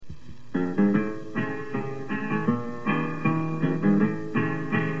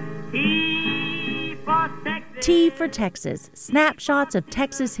T for Texas, snapshots of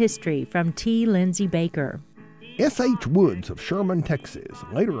Texas history from T. Lindsay Baker. S.H. Woods of Sherman, Texas,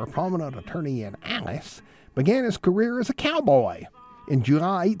 later a prominent attorney in Alice, began his career as a cowboy. In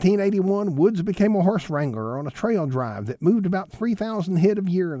July 1881, Woods became a horse wrangler on a trail drive that moved about 3,000 head of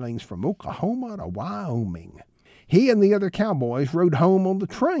yearlings from Oklahoma to Wyoming. He and the other cowboys rode home on the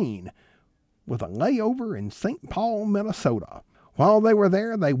train with a layover in St. Paul, Minnesota. While they were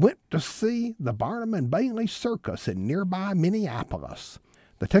there, they went to see the Barnum and Bailey Circus in nearby Minneapolis.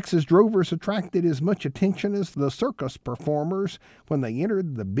 The Texas drovers attracted as much attention as the circus performers when they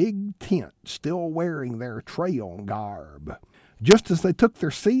entered the big tent, still wearing their trail garb. Just as they took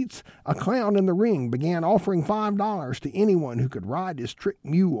their seats, a clown in the ring began offering $5 to anyone who could ride his trick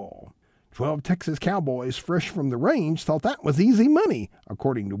mule. 12 Texas cowboys fresh from the range thought that was easy money,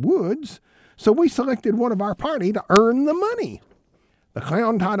 according to Woods, so we selected one of our party to earn the money. The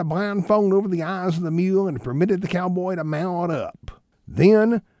clown tied a blindfold over the eyes of the mule and permitted the cowboy to mount up.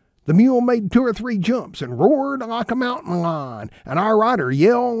 Then the mule made 2 or 3 jumps and roared like a mountain lion, and our rider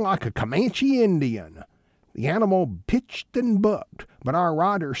yelled like a Comanche Indian. The animal pitched and bucked, but our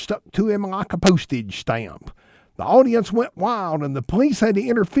rider stuck to him like a postage stamp. The audience went wild, and the police had to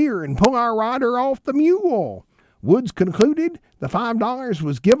interfere and pull our rider off the mule. Woods concluded the $5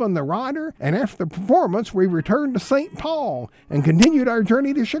 was given the rider, and after the performance we returned to St. Paul and continued our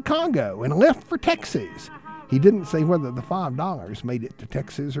journey to Chicago and left for Texas. He didn't say whether the $5 made it to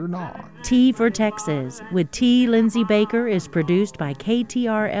Texas or not. T for Texas with T. Lindsay Baker is produced by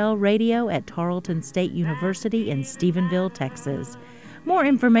KTRL Radio at Tarleton State University in Stephenville, Texas. More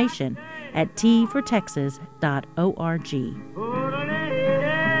information at tfortexas.org.